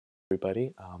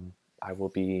Everybody. I will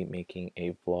be making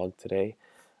a vlog today.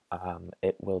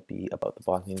 It will be about the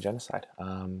Bosnian Genocide.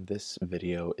 This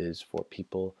video is for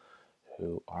people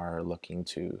who are looking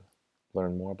to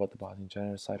learn more about the Bosnian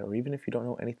Genocide, or even if you don't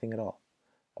know anything at all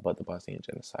about the Bosnian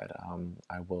Genocide.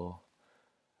 I will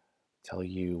tell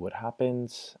you what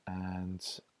happened, and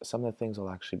some of the things I'll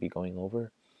actually be going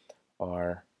over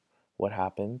are what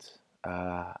happened,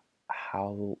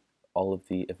 how all of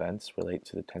the events relate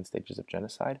to the 10 stages of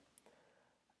genocide,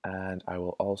 and I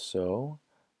will also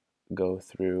go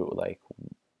through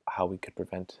how we could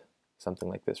prevent something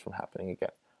like this from happening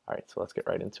again. All right, so let's get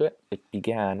right into it. It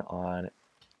began on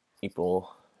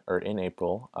in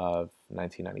April of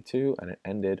 1992, and it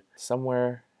ended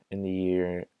somewhere in the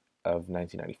year of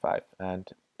 1995, and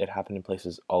it happened in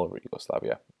places all over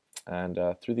Yugoslavia. And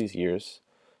through these years,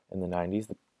 in the 90s,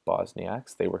 the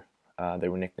Bosniaks, they were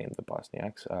nicknamed the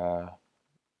Bosniaks.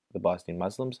 The Bosnian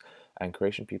Muslims and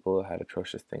Croatian people had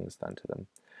atrocious things done to them.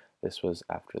 This was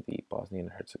after the Bosnian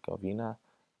and Herzegovina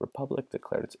Republic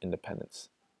declared its independence.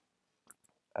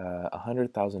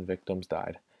 100,000 victims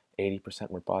died.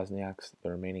 80% were Bosniaks,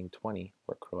 the remaining 20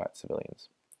 were Croat civilians.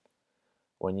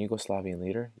 When Yugoslavian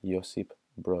leader Josip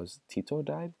Broz Tito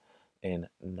died in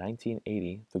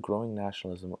 1980, the growing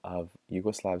nationalism of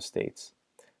Yugoslav states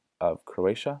of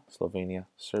Croatia, Slovenia,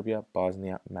 Serbia,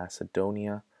 Bosnia,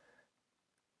 Macedonia,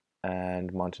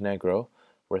 and Montenegro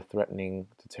were threatening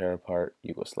to tear apart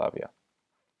Yugoslavia.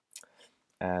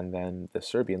 And then the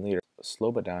Serbian leader,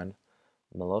 Slobodan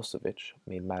Milosevic,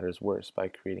 made matters worse by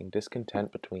creating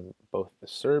discontent between both the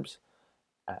Serbs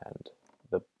and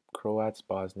the Croats,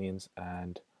 Bosnians,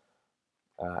 and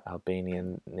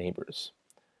Albanian neighbors.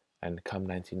 And come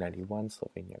 1991,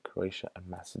 Slovenia, Croatia, and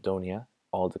Macedonia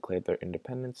all declared their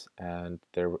independence, and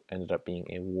there ended up being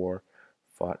a war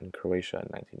fought in Croatia in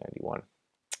 1991.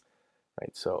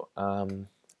 Right, so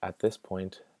at this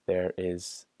point, there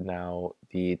is now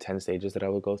the 10 stages that I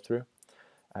will go through.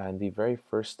 And the very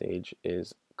first stage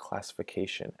is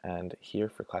classification. And here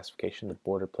for classification, the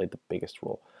border played the biggest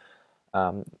role.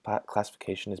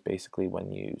 Classification is basically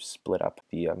when you split up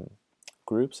the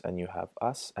groups and you have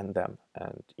us and them,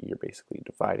 and you're basically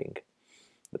dividing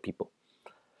the people.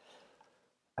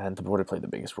 And the border played the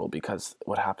biggest role because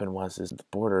what happened was the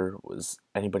border was,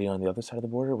 anybody on the other side of the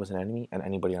border was an enemy, and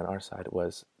anybody on our side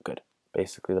was good.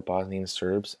 Basically, the Bosnian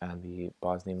Serbs and the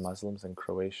Bosnian Muslims and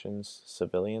Croatians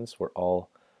civilians were all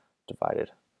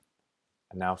divided.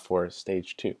 And now for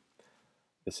stage 2.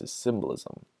 This is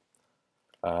symbolism.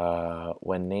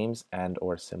 When names and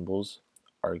or symbols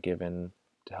are given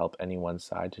to help any one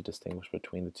side to distinguish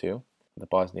between the two, the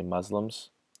Bosnian Muslims,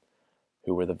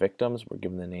 who were the victims, were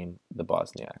given the name the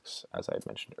Bosniaks, as I had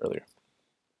mentioned earlier.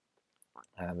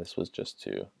 And this was just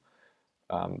to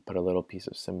put a little piece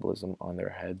of symbolism on their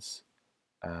heads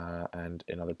and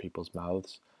in other people's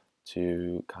mouths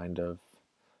to kind of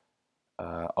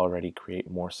already create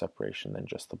more separation than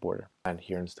just the border. And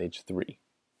here in stage 3,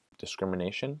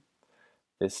 discrimination.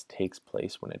 This takes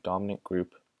place when a dominant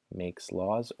group makes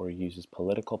laws or uses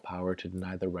political power to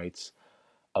deny the rights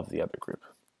of the other group.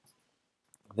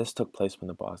 This took place when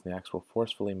the Bosniaks were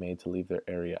forcefully made to leave their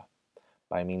area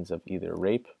by means of either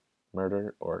rape,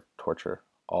 murder, or torture,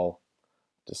 all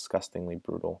disgustingly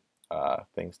brutal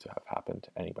things to have happened to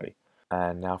anybody.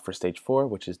 And now for stage 4,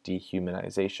 which is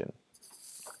dehumanization.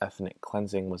 Ethnic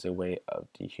cleansing was a way of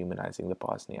dehumanizing the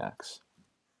Bosniaks.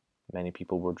 Many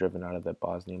people were driven out of the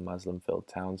Bosnian Muslim-filled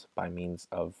towns by means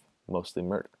of mostly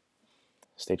murder.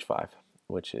 Stage 5,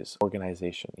 which is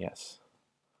organization, yes.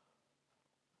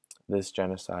 This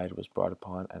genocide was brought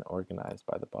upon and organized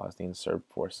by the Bosnian Serb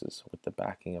forces with the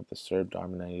backing of the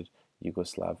Serb-dominated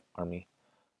Yugoslav army,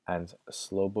 and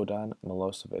Slobodan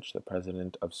Milosevic, the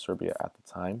president of Serbia at the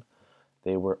time.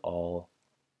 They were all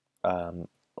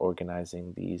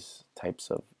organizing these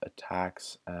types of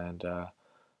attacks and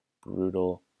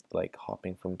brutal, like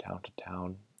hopping from town to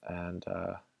town and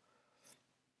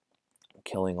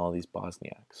killing all these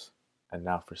Bosniaks. And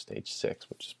now for stage 6,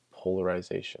 which is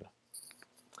polarization.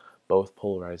 Both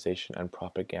polarization and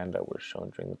propaganda were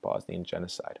shown during the Bosnian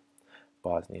Genocide.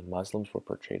 Bosnian Muslims were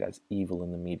portrayed as evil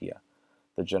in the media.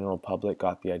 The general public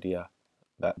got the idea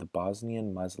that the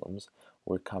Bosnian Muslims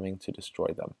were coming to destroy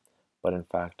them, but in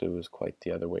fact it was quite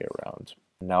the other way around.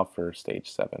 Now for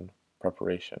stage 7,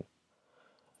 preparation.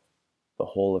 The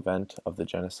whole event of the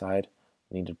genocide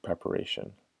needed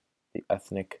preparation. The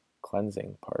ethnic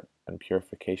cleansing part and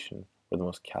purification were the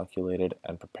most calculated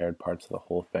and prepared parts of the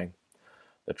whole thing.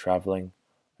 The traveling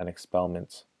and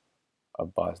expelment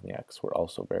of Bosniaks were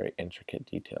also very intricate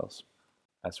details.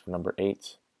 As for number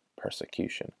 8,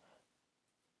 persecution.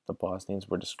 The Bosnians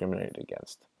were discriminated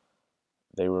against.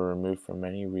 They were removed from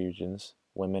many regions.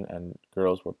 Women and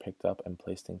girls were picked up and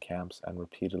placed in camps and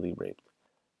repeatedly raped.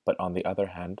 But on the other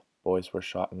hand, boys were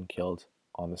shot and killed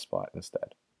on the spot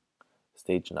instead.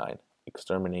 Stage 9.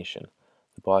 Extermination.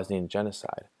 The Bosnian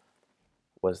Genocide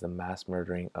was the mass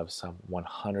murdering of some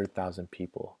 100,000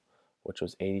 people, which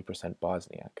was 80%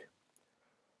 Bosniak.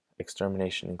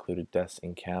 Extermination included deaths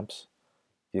in camps.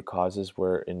 The causes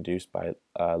were induced by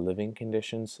living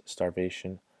conditions,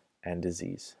 starvation, and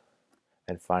disease.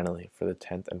 And finally, for the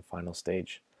 10th and final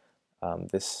stage,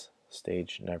 this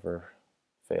stage never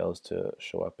fails to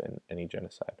show up in any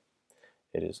genocide.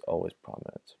 It is always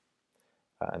prominent.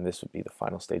 And this would be the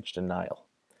final stage, denial.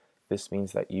 This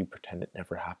means that you pretend it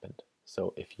never happened.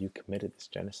 So if you committed this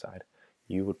genocide,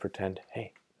 you would pretend,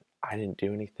 hey, I didn't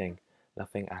do anything.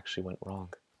 Nothing actually went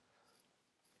wrong.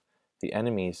 The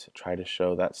enemies try to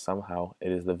show that somehow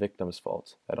it is the victim's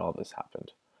fault that all this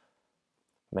happened.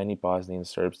 Many Bosnian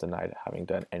Serbs denied having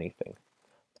done anything.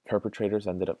 The perpetrators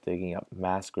ended up digging up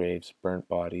mass graves, burnt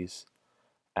bodies,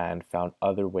 and found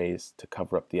other ways to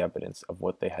cover up the evidence of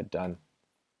what they had done.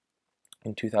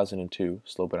 In 2002,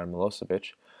 Slobodan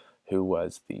Milosevic, who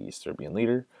was the Serbian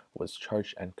leader, was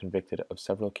charged and convicted of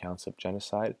several counts of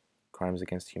genocide, crimes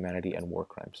against humanity, and war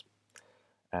crimes.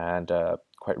 And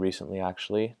quite recently,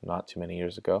 actually, not too many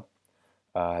years ago,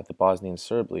 the Bosnian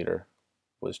Serb leader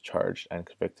was charged and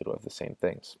convicted of the same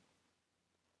things.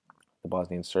 The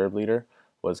Bosnian Serb leader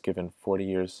was given 40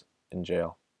 years in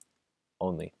jail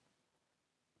only.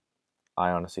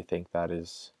 I honestly think that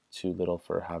is too little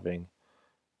for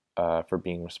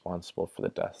being responsible for the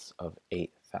deaths of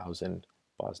 8,000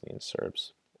 Bosnian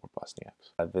Serbs or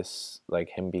Bosniaks.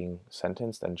 Him being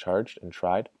sentenced and charged and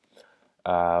tried,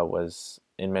 was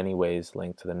in many ways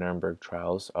linked to the Nuremberg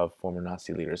trials of former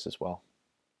Nazi leaders as well.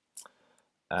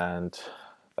 And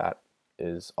that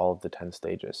is all of the 10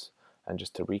 stages. And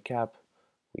just to recap,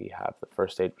 we have the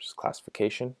first stage, which is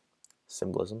classification,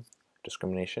 symbolism,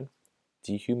 discrimination,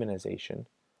 dehumanization,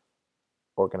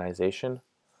 organization,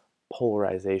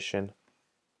 polarization,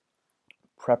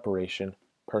 preparation,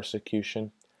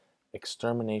 persecution,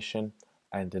 extermination,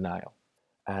 and denial.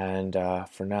 And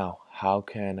for now, how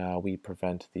can we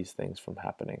prevent these things from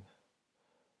happening?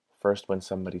 First, when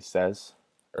somebody says,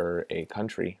 or a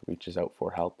country reaches out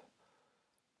for help,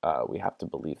 we have to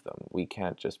believe them. We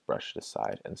can't just brush it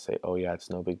aside and say, oh yeah, it's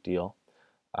no big deal.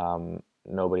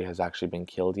 Nobody has actually been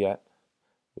killed yet.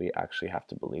 We actually have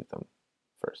to believe them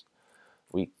first.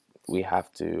 We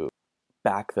have to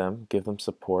back them, give them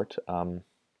support.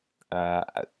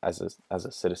 As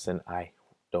a citizen, I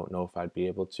don't know if I'd be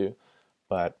able to,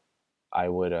 but I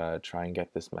would try and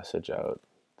get this message out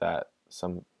that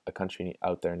a country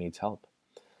out there needs help,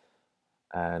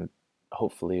 and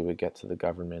hopefully it would get to the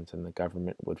government, and the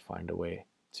government would find a way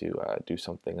to do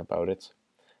something about it,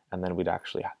 and then we'd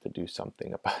actually have to do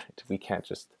something about it. We can't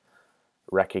just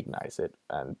recognize it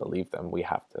and believe them. We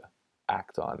have to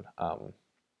act on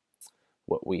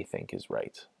what we think is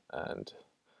right, and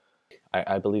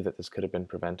I believe that this could have been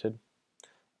prevented.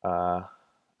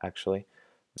 Actually,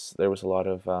 there was a lot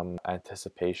of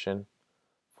anticipation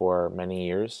for many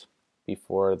years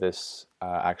before this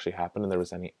actually happened, and there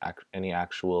was any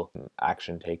actual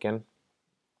action taken.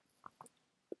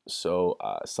 So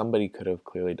somebody could have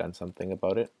clearly done something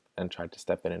about it and tried to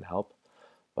step in and help,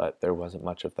 but there wasn't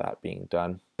much of that being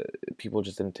done. People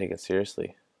just didn't take it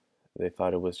seriously. They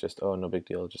thought it was just, oh, no big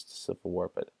deal, just a civil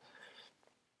war. But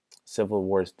civil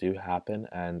wars do happen,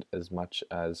 and as much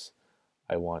as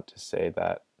I want to say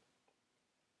that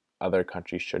other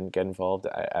countries shouldn't get involved,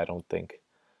 I don't think.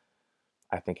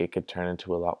 I think it could turn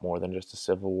into a lot more than just a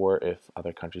civil war if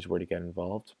other countries were to get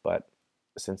involved. But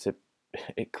since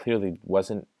it clearly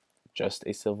wasn't just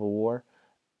a civil war,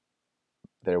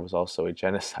 there was also a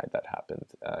genocide that happened.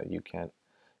 You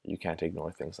can't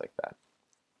ignore things like that.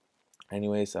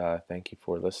 Anyways, thank you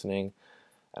for listening,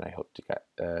 and I hope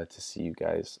to see you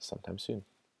guys sometime soon.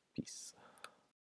 Peace.